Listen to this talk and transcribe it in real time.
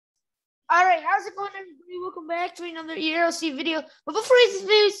All right, how's it going, everybody? Welcome back to another ERLC video. But before this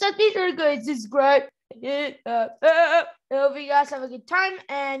video starts, be sure to go and subscribe. I hope you guys have a good time.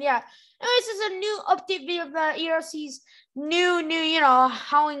 And yeah, this is a new update video of the ERLC's new,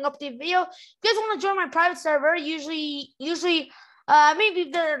 Howling update video. If you guys want to join my private server, usually, maybe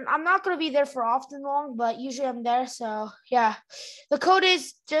there. I'm not gonna be there for often long, but usually I'm there. So yeah, the code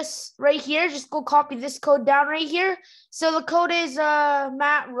is just right here. Just go copy this code down right here. So the code is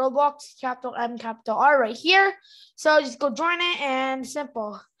Matt Roblox capital M capital R right here. So just go join it and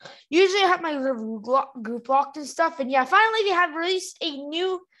simple. Usually I have my group locked and stuff. And yeah, finally they have released a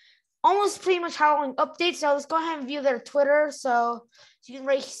new, almost pretty much Halloween update. So let's go ahead and view their Twitter. So you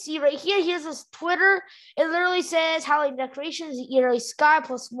can see right here. Here's this Twitter. It literally says Halloween decorations, the ERLC sky,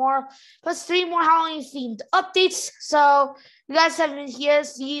 plus 3 more Halloween themed updates. So you guys have been here.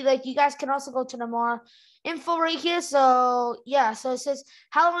 See, like you guys can also go to the more info right here. So yeah, so it says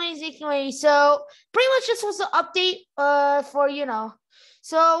Halloween is making way. So pretty much this was the update for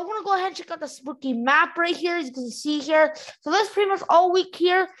So we're gonna go ahead and check out the spooky map right here, as you can see here. So that's pretty much all week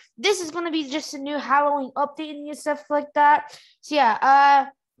here. This is gonna be just a new Halloween update and stuff like that. So yeah,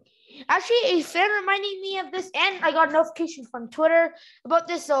 actually a fan reminded me of this, and I got a notification from Twitter about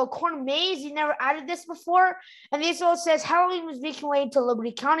this. So Corn Maze, he never added this before, and this also says Halloween was making way into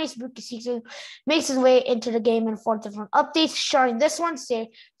Liberty County. Spooky season makes his way into the game in 4 different updates. Sharing this one,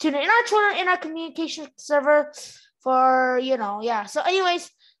 stay tuned in our Twitter, in our communication server. For yeah. So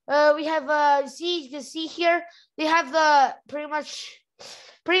anyways, we have you can see here they have the pretty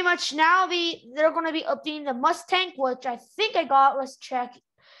much now they're gonna be updating the Mustang, which I think I got. Let's check.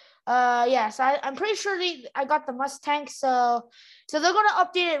 Yeah, so I'm pretty sure I got the Mustang. So they're gonna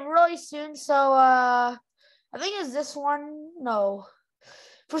update it really soon. So I think it's this one. No,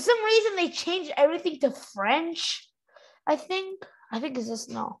 for some reason they changed everything to French. I think it's this.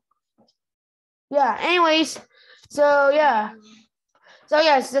 No. Yeah. Anyways. So yeah,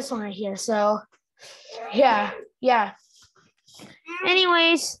 it's this one right here. So yeah.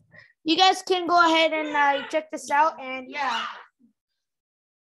 Anyways, you guys can go ahead and check this out. And yeah,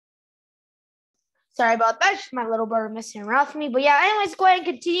 sorry about that. My little brother messing around with me. But yeah, anyways, go ahead and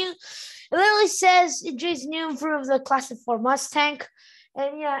continue. It literally says enjoys new improve the Classic 4 Mustang.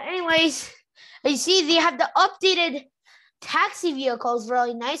 And yeah, anyways, you see they have the updated taxi vehicles,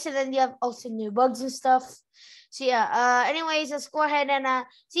 really nice, and then they have also new bugs and stuff. So yeah, anyways, let's go ahead and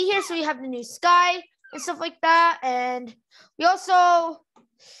see here. So we have the new sky and stuff like that, and we also,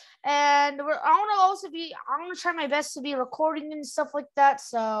 I want to try my best to be recording and stuff like that.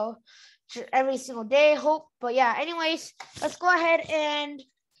 So every single day, hope. But yeah, anyways, let's go ahead and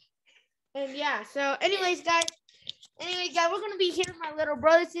yeah. So anyways, guys, we're gonna be here with my little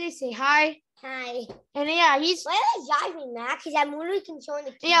brother today. Say hi. Hi. And yeah, he's. Why are they driving that? Because I'm literally controlling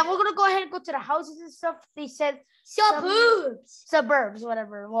the keyboard. Yeah, we're gonna go ahead and go to the houses and stuff. They said suburbs,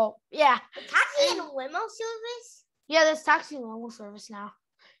 whatever. Well, yeah. Taxi and limo service. Yeah, there's taxi and limo service now.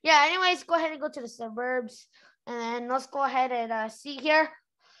 Yeah. Anyways, go ahead and go to the suburbs, and then let's go ahead and see here.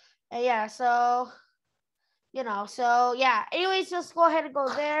 And yeah, so so yeah. Anyways, let's go ahead and go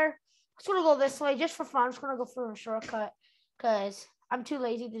there. I'm just gonna go this way just for fun. I'm just gonna go for a shortcut because I'm too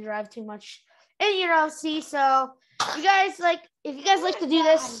lazy to drive too much. And ERLC, so if you guys like to do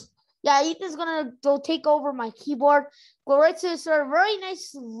this, yeah, Ethan's gonna go take over my keyboard. Go right to this sort of very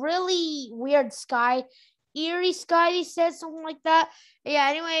nice, really weird sky, eerie sky. He said something like that. Yeah.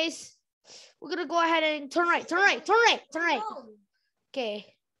 Anyways, we're gonna go ahead and turn right.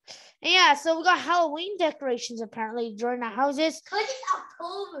 Okay. And yeah, so we got Halloween decorations apparently during the houses. Cause it's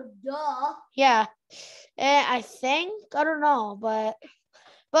October, duh. Yeah, and I think I don't know, but.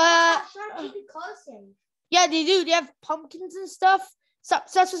 Yeah, they do. They have pumpkins and stuff.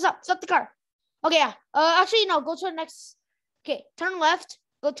 Stop the car. Okay, yeah. Actually, no, go to the next. Okay, turn left.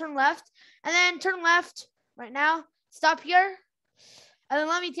 Go turn left. And then turn left right now. Stop here. And then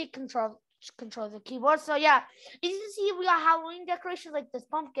let me take control of the keyboard. So yeah, you can see we got Halloween decorations like this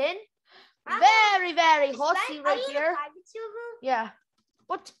pumpkin. Very, very hot. See right here. Yeah.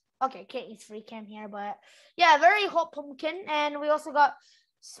 What? Okay, can't use free cam here, but yeah, very hot pumpkin. And we also got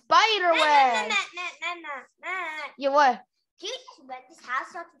spider web. Yeah, what? Can you just rent this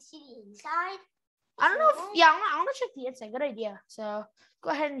house so I can see the inside? I don't know if, yeah, I want to check the inside. Good idea. So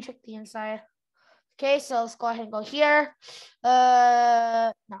go ahead and check the inside. Okay, so let's go ahead and go here.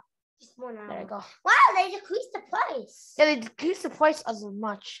 No. Just one hour. There you go. Wow, they decreased the price. Yeah, they decreased the price as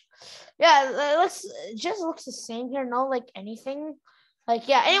much. Yeah, it just looks the same here. No, like anything. Like,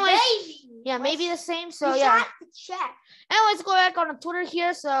 yeah, anyways. Maybe the same. So, yeah. Check. Anyways, go back on the Twitter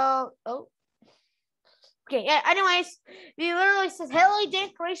here. So, Okay, yeah, anyways, we literally says Halloween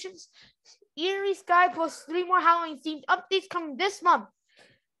decorations, eerie sky plus 3 more Halloween themed updates coming this month.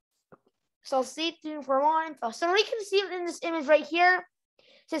 So stay tuned for more info. So we can see it in this image right here.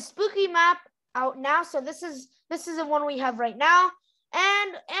 It says spooky map out now. So this is the one we have right now.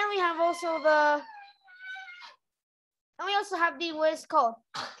 And we have also the what is it called?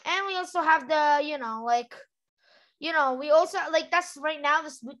 And we also have the, we also that's right now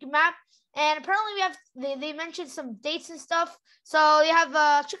the spooky map. And apparently we have they mentioned some dates and stuff. So they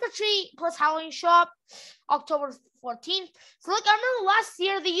have trick or treat plus Halloween shop, October 14th. So look, I remember last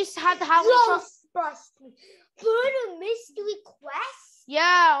year they used to have the Halloween shop. Ghostbusting. Murder mystery quest.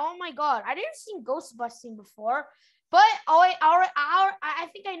 Yeah. Oh my God, I didn't see Ghostbusting before, but I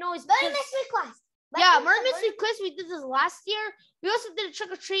think I know it's Murder mystery quest. Yeah, Murder Mystery Quiz, we did this last year. We also did a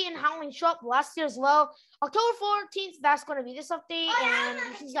trick or treat and Halloween shop last year as well. October 14th, that's going to be this update, and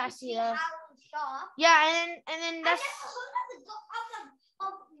you guys see that. Yeah, and then that's.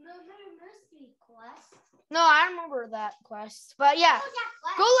 No, I remember that quest, but yeah,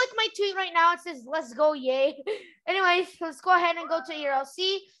 go like my tweet right now. It says "Let's go, yay!" Anyways, let's go ahead and go to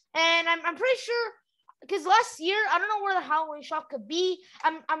ERLC, and I'm pretty sure. Because last year, I don't know where the Halloween shop could be.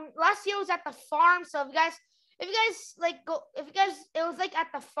 Last year was at the farm. So if you guys it was like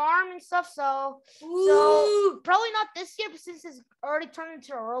at the farm and stuff. So probably not this year, but since it's already turned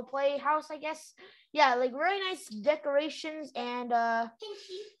into a role play house, I guess. Yeah, like really nice decorations and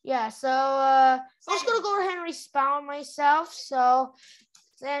yeah. So I'm just gonna go ahead and respawn myself. So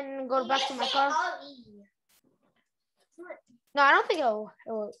then go back to my car. No, I don't think it will.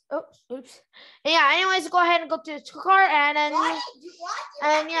 Oh, oops. Yeah. Anyways, go ahead and go to the car, and then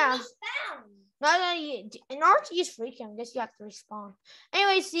yeah. No, in order to use free cam, I guess you have to respawn.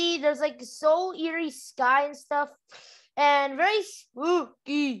 Anyway, see, there's like so eerie sky and stuff, and very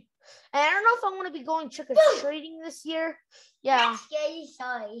spooky. And I don't know if I'm gonna be going trick or treating this year. Yeah. That scared you,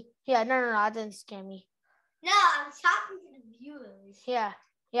 sorry. Yeah. No, that didn't scare me. No, I'm talking to the viewers. Yeah.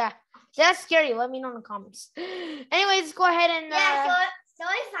 Yeah. That's scary. Let me know in the comments. Anyways, go ahead and so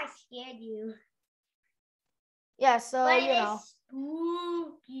if I scared you. Yeah, so but you know.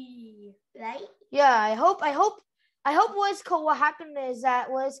 Spooky, right? Yeah, I hope what happened is that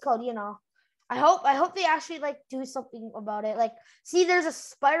I hope they actually like do something about it. Like, see, there's a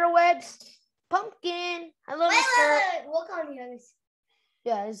spider webs, pumpkin. Hello, wait, look on the others.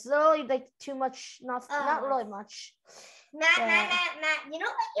 Yeah, it's literally like too much, not really much. Matt, you know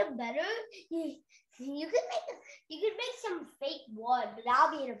what you're better? You could make some fake wood, but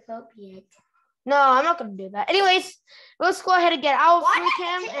that'll be inappropriate. No, I'm not gonna do that. Anyways, let's go ahead and get out of free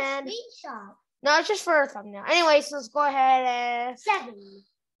cam and no, it's just for a thumbnail. Anyways, let's go ahead and 7.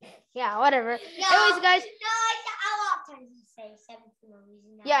 Yeah, whatever. No, anyways, guys. No, a lot of times you say 7 for no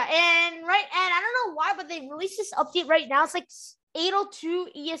reason. Now. Yeah, and I don't know why, but they released this update right now. It's like 8:02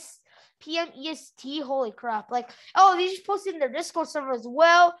 p.m. EST. Holy crap! Like, oh, they just posted in their Discord server as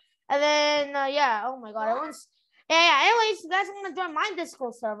well. And then yeah, oh my God, everyone's. Yeah. Anyways, you guys are gonna join my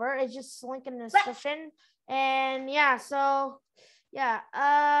Discord server. It's just link in the description. And yeah, so yeah,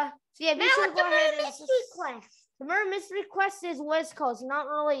 so yeah, make sure to go ahead and quest. The murder mystery quest is what it's called. It's not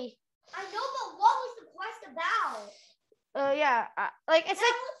really. I know, but what was the quest about? Yeah, like it's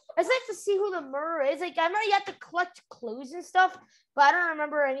like to see who the murderer is. Like I remember you have to collect clues and stuff, but I don't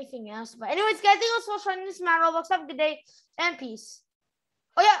remember anything else. But anyways, guys, thank you so much for watching this Matt Roblox. Have a good day and peace.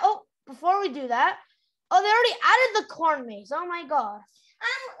 Oh yeah. Oh, before we do that, they already added the corn maze. Oh my God.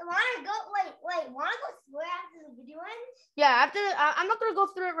 Wanna go through it after the video ends? Yeah, I'm not gonna go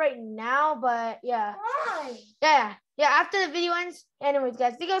through it right now, but yeah. Why? Yeah. After the video ends. Anyways,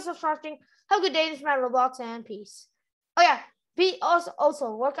 guys, thank you guys so much for watching. Have a good day. This is Matt Roblox and peace. Oh yeah.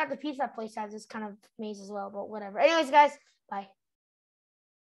 Also work at the pizza place has this kind of maze as well, but whatever. Anyways, guys, bye.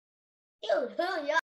 Dude,